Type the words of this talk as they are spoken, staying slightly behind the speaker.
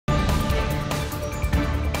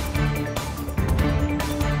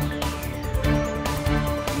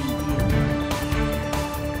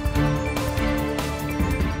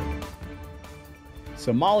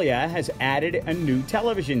Somalia has added a new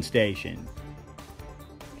television station.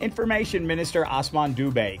 Information Minister Osman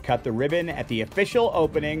Dubbe cut the ribbon at the official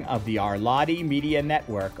opening of the Arlaadi Media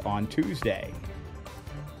Network on Tuesday.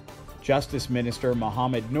 Justice Minister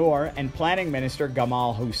Mohamed and Planning Minister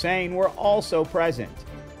Gamal Hussein were also present.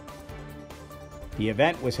 The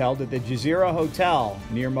event was held at the Jazeera Hotel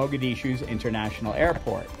near Mogadishu's international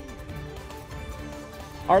airport.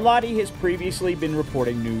 Arlaadi has previously been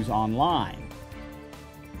reporting news online.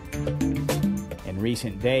 In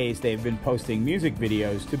recent days, they've been posting music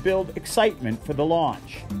videos to build excitement for the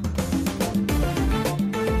launch.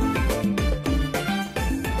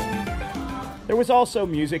 There was also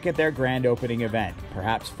music at their grand opening event,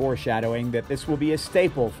 perhaps foreshadowing that this will be a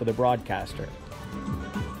staple for the broadcaster.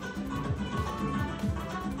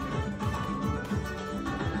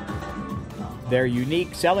 Their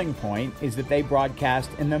unique selling point is that they broadcast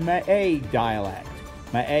in the Ma'ay dialect.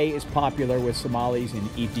 Ma'ay is popular with Somalis in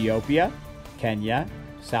Ethiopia, Kenya,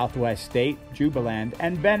 Southwest State, Jubaland,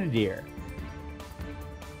 and Benadir.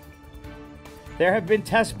 There have been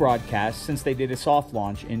test broadcasts since they did a soft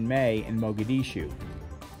launch in May in Mogadishu.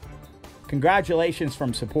 Congratulations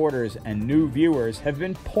from supporters and new viewers have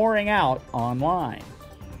been pouring out online.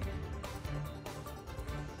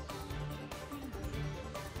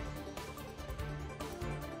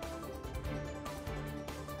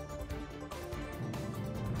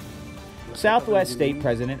 Southwest State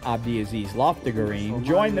President Abdiaziz Loftagareen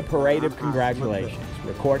joined the parade of congratulations,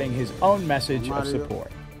 recording his own message of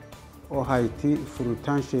support.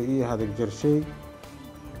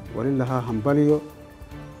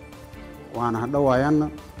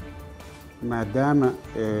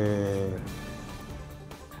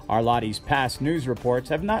 Arlaadi's past news reports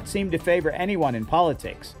have not seemed to favor anyone in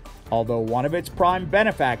politics, although one of its prime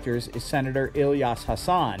benefactors is Senator Ilyas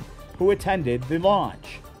Hassan, who attended the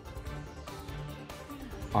launch.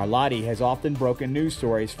 Arlaadi has often broken news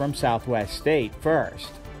stories from Southwest State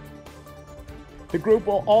first. The group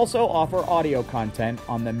will also offer audio content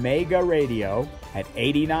on the Mega Radio at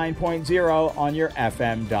 89.0 on your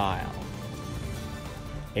FM dial.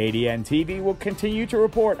 ADN TV will continue to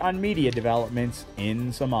report on media developments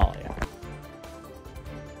in Somalia.